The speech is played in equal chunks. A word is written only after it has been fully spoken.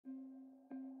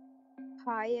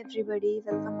Hi everybody,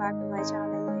 welcome back to my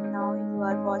channel and now you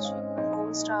are watching a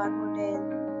 4-star hotel.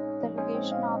 The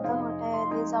location of the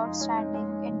hotel is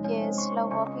outstanding and guests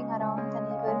love walking around the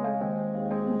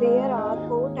neighborhood. There are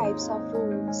 4 types of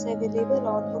rooms available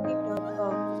on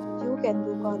booking.com. You can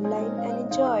book online and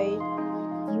enjoy it.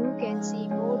 You can see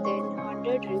more than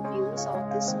 100 reviews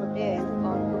of this hotel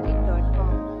on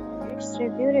booking.com. Its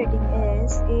review rating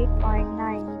is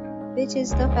 8.9, which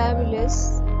is the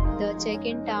fabulous. The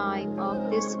check-in time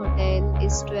of this hotel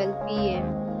is 12 p.m.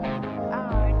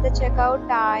 and the checkout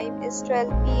time is 12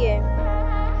 p.m.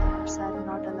 Pets are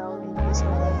not allowed in this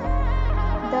hotel.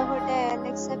 The hotel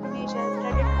accepts major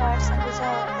credit cards and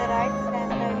reserves the right to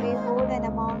temporarily hold an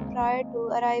amount prior to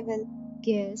arrival.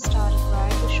 Guests are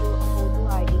required to show a photo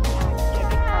ID and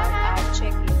credit card at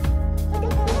check-in.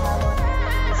 If you have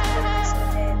already visited this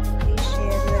hotel, please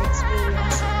share your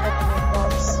experience in the comment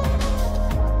box.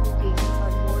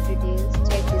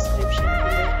 Check description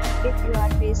below. If you are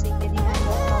facing any kind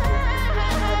of problem in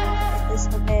booking a room at this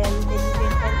hotel, then you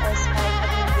can tell us by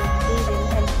commenting. We will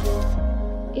help you.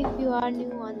 If you are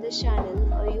new on this channel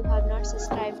or you have not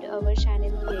subscribed to our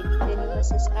channel yet, then you must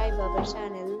subscribe our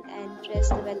channel and press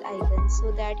the bell icon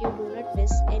so that you do not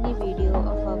miss any video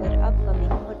of our upcoming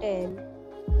hotel.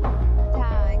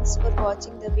 Thanks for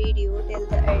watching the video till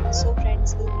the end. So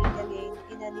friends, will meet again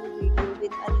in a new video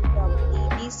with a new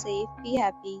property. Be safe, be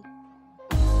happy.